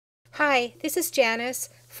Hi, this is Janice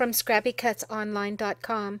from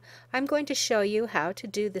ScrappyCutsOnline.com. I'm going to show you how to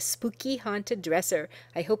do the spooky haunted dresser.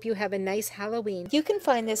 I hope you have a nice Halloween. You can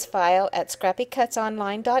find this file at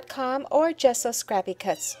ScrappyCutsOnline.com or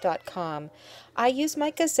justsoscrappycuts.com. I use my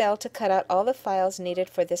Gazelle to cut out all the files needed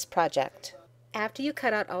for this project. After you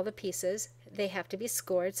cut out all the pieces, they have to be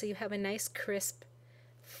scored so you have a nice crisp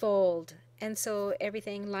fold, and so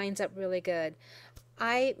everything lines up really good.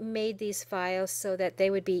 I made these files so that they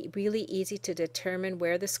would be really easy to determine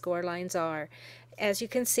where the score lines are. As you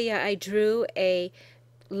can see, I drew a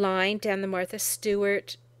line down the Martha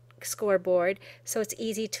Stewart scoreboard, so it's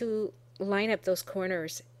easy to line up those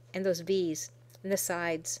corners and those V's and the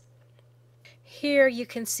sides. Here you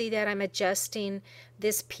can see that I'm adjusting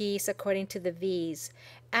this piece according to the V's.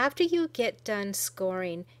 After you get done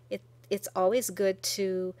scoring, it's always good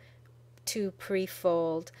to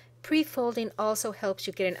pre-fold. Pre-folding also helps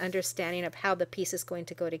you get an understanding of how the piece is going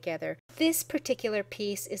to go together. This particular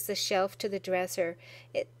piece is the shelf to the dresser.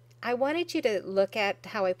 I wanted you to look at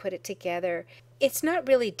how I put it together. It's not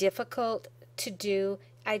really difficult to do.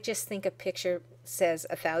 I just think a picture says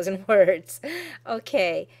 1,000 words.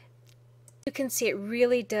 Okay. You can see it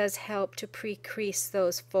really does help to pre-crease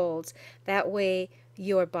those folds. That way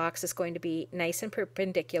your box is going to be nice and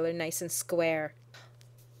perpendicular, nice and square.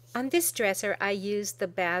 On this dresser, I used the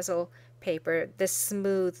basil paper, the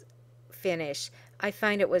smooth finish. I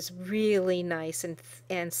find it was really nice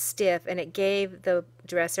and stiff, and it gave the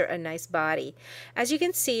dresser a nice body. As you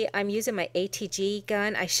can see, I'm using my ATG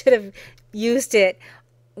gun. I should have used it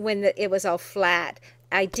when it was all flat.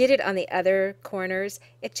 I did it on the other corners.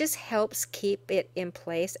 It just helps keep it in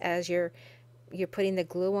place as you're putting the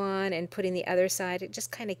glue on and putting the other side. It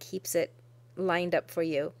just kind of keeps it lined up for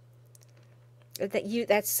you.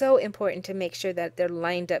 That's so important to make sure that they're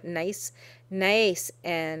lined up nice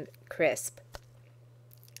and crisp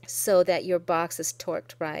so that your box is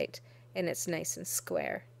torqued right and it's nice and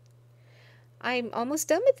square. I'm almost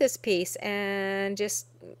done with this piece and just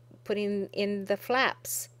putting in the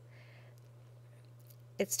flaps.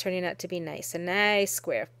 It's turning out to be nice, a nice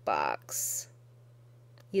square box.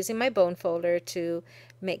 Using my bone folder to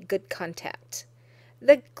make good contact.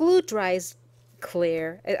 The glue dries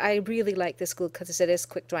clear. I really like this glue because it is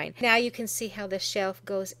quick drying. Now you can see how the shelf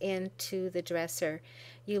goes into the dresser.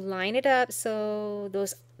 You line it up so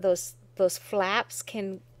those flaps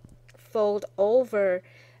can fold over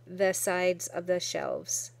the sides of the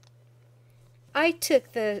shelves. I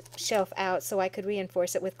took the shelf out so I could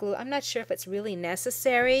reinforce it with glue. I'm not sure if it's really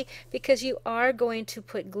necessary because you are going to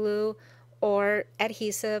put glue or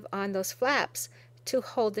adhesive on those flaps to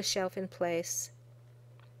hold the shelf in place.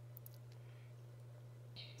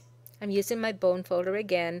 I'm using my bone folder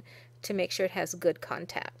again to make sure it has good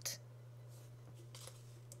contact.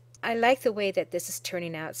 I like the way that this is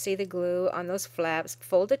turning out. See the glue on those flaps,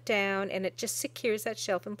 fold it down, and it just secures that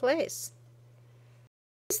shelf in place.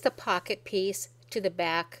 This is the pocket piece to the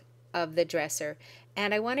back of the dresser,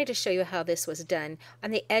 and I wanted to show you how this was done. On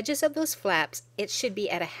the edges of those flaps, it should be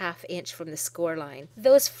at a 1/2 inch from the score line.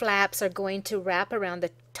 Those flaps are going to wrap around the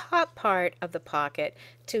top part of the pocket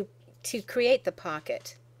to create the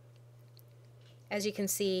pocket. As you can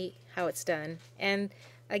see how it's done, and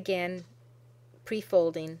again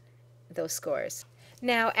pre-folding those scores.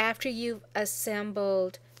 Now after you've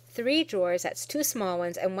assembled 3 drawers, that's 2 small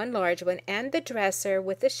ones and 1 large one, and the dresser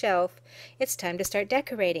with the shelf, it's time to start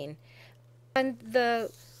decorating. On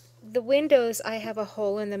the windows, I have a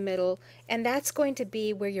hole in the middle, and that's going to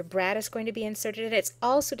be where your brad is going to be inserted, and it's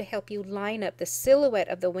also to help you line up the silhouette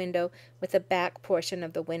of the window with the back portion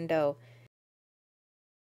of the window.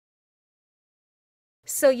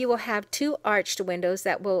 So you will have 2 arched windows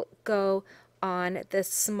that will go on the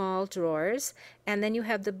small drawers, and then you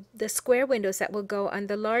have the square windows that will go on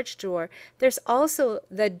the large drawer. There's also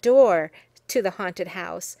the door to the haunted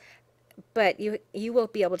house, but you will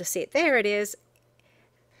be able to see it. There it is.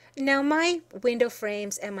 Now my window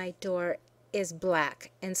frames and my door is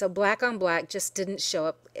black, and so black on black just didn't show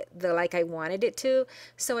up like I wanted it to,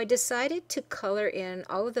 so I decided to color in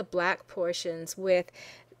all of the black portions with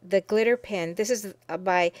the glitter pen. This is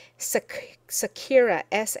by Sakura,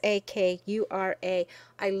 S-A-K-U-R-A.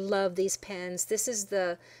 I love these pens. This is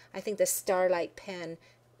I think the Starlight pen,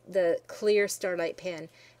 the clear Starlight pen.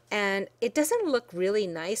 And it doesn't look really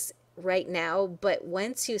nice right now, but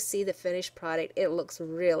once you see the finished product, it looks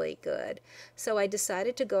really good. So I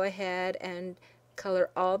decided to go ahead and color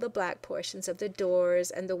all the black portions of the doors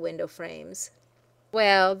and the window frames.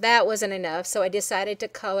 Well, that wasn't enough, so I decided to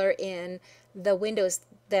color in the windows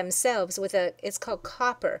themselves with it's called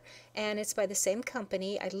Copper, and it's by the same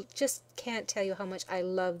company. Just can't tell you how much I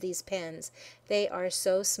love these pens. They are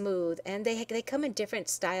so smooth, and they come in different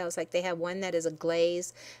styles. Like they have one that is a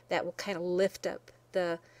glaze that will kind of lift up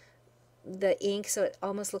the ink so it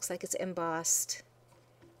almost looks like it's embossed.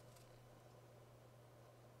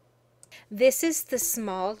 This is the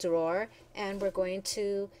small drawer, and we're going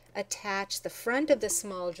to attach the front of the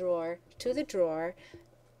small drawer to the drawer.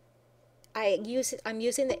 I'm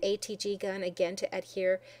using the ATG gun again to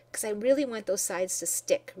adhere because I really want those sides to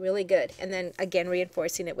stick really good, and then again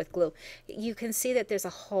reinforcing it with glue. You can see that there's a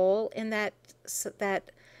hole in that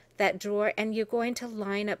drawer, and you're going to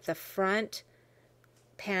line up the front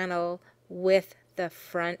panel with the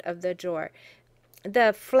front of the drawer.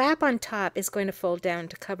 The flap on top is going to fold down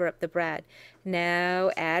to cover up the brad.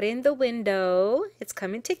 Now add in the window. It's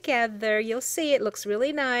coming together. You'll see it looks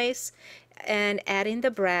really nice. And add in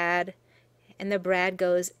the brad. And the brad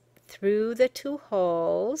goes through the two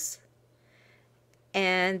holes.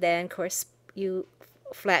 And then, of course, you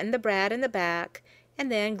flatten the brad in the back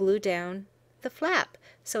and then glue down the flap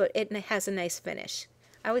so it has a nice finish.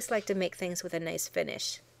 I always like to make things with a nice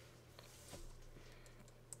finish.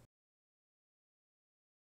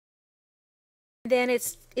 Then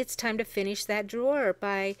it's time to finish that drawer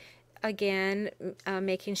by again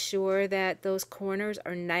making sure that those corners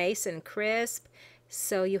are nice and crisp,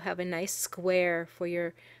 so you have a nice square for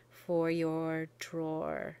your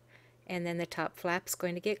drawer. And then the top flap's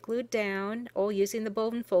going to get glued down, using the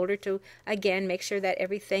bone folder to again make sure that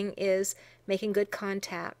everything is making good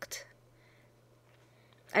contact.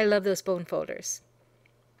 I love those bone folders.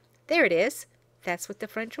 There it is. That's what the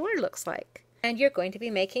front drawer looks like. And you're going to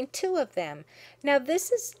be making 2 of them. Now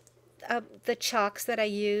this is the chalks that I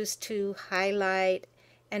use to highlight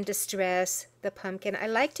and distress the pumpkin. I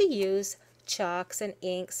like to use chalks and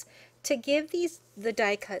inks to give the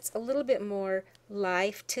die cuts a little bit more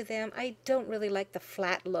life to them. I don't really like the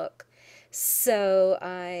flat look. So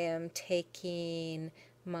I am taking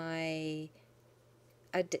my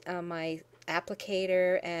my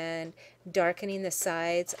applicator and darkening the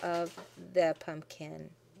sides of the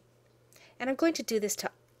pumpkin. And I'm going to do this to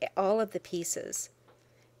all of the pieces.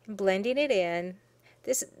 I'm blending it in.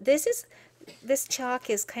 This chalk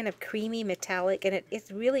is kind of creamy metallic, and it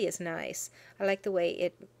really is nice. I like the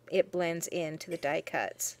way it blends into the die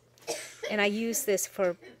cuts. And I use this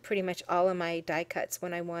for pretty much all of my die cuts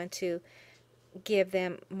when I want to give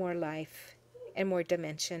them more life and more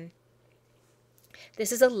dimension.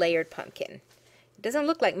 This is a layered pumpkin. It doesn't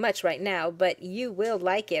look like much right now, but you will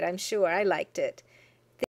like it. I'm sure I liked it.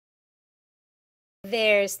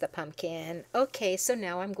 There's the pumpkin. Okay, so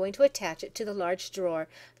now I'm going to attach it to the large drawer.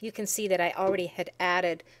 You can see that I already had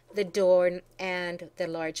added the door and the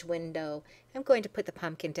large window. I'm going to put the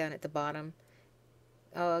pumpkin down at the bottom.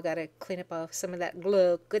 Oh, I gotta clean up off some of that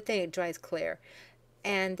glue. Good thing it dries clear.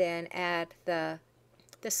 And then add the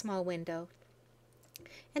small window.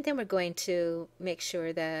 And then we're going to make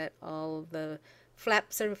sure that all the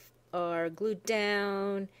flaps are glued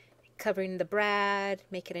down, covering the brad,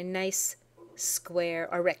 make it a nice square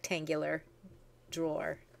or rectangular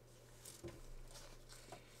drawer.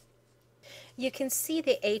 You can see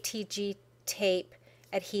the ATG tape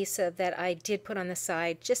adhesive that I did put on the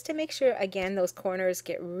side just to make sure again those corners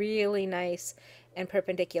get really nice and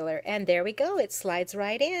perpendicular, and there we go, it slides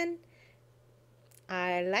right in.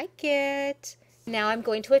 I like it. Now I'm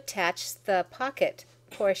going to attach the pocket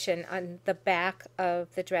portion on the back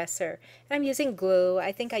of the dresser. And I'm using glue.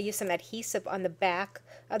 I think I used some adhesive on the back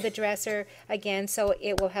of the dresser again, so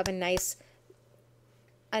it will have a nice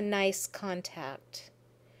contact.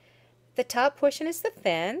 The top portion is the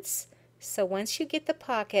fence, so once you get the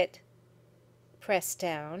pocket pressed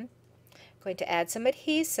down, I'm going to add some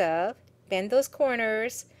adhesive, bend those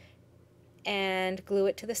corners, and glue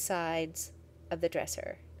it to the sides of the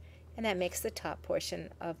dresser. And that makes the top portion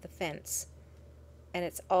of the fence. And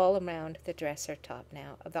it's all around the dresser top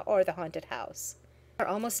now, or the haunted house. We're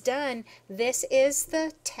almost done. This is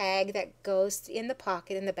the tag that goes in the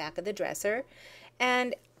pocket in the back of the dresser.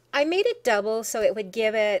 And I made it double so it would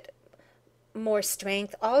give it more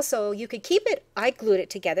strength. Also, you could keep it, I glued it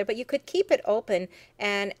together, but you could keep it open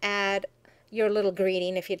and add your little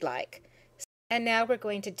greeting if you'd like. And now we're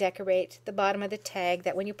going to decorate the bottom of the tag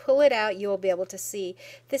that when you pull it out, you'll be able to see.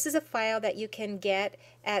 This is a file that you can get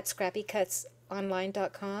at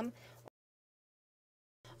scrappycutsonline.com.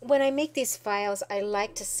 When I make these files, I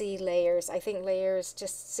like to see layers. I think layers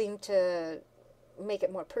just seem to make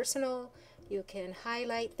it more personal. You can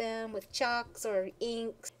highlight them with chalks or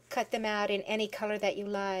inks, cut them out in any color that you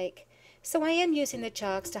like. So I am using the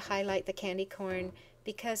chalks to highlight the candy corn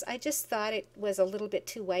because I just thought it was a little bit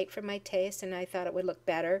too white for my taste, and I thought it would look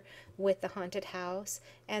better with the haunted house.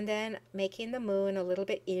 And then making the moon a little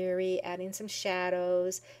bit eerie, adding some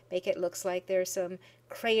shadows, make it looks like there's some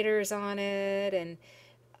craters on it, and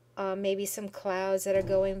maybe some clouds that are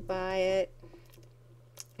going by it,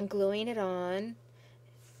 and gluing it on.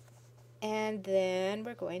 And then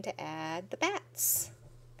we're going to add the bats.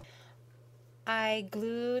 I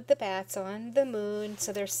glued the bats on the moon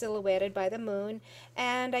so they're silhouetted by the moon,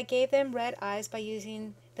 and I gave them red eyes by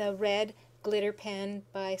using the red glitter pen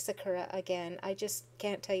by Sakura again. I just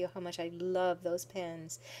can't tell you how much I love those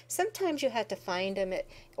pens. Sometimes you have to find them,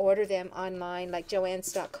 order them online, like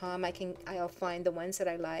joannes.com. I'll find the ones that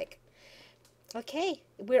I like. Okay,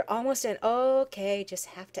 we're almost done. Okay, just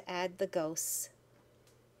have to add the ghosts.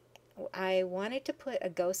 I wanted to put a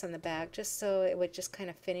ghost on the back just so it would just kind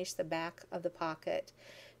of finish the back of the pocket.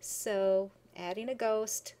 So adding a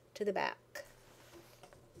ghost to the back.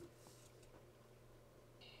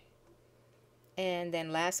 And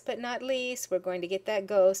then last but not least, we're going to get that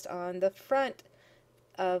ghost on the front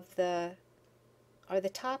of the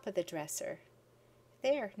top of the dresser.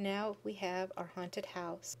 There, now we have our haunted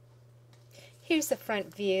house. Here's the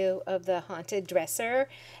front view of the haunted dresser,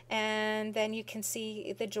 and then you can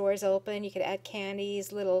see the drawers open. You could add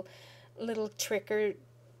candies, little trick or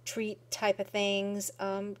treat type of things.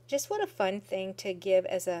 Just what a fun thing to give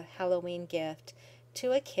as a Halloween gift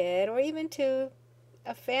to a kid, or even to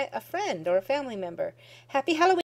a friend or a family member. Happy Halloween!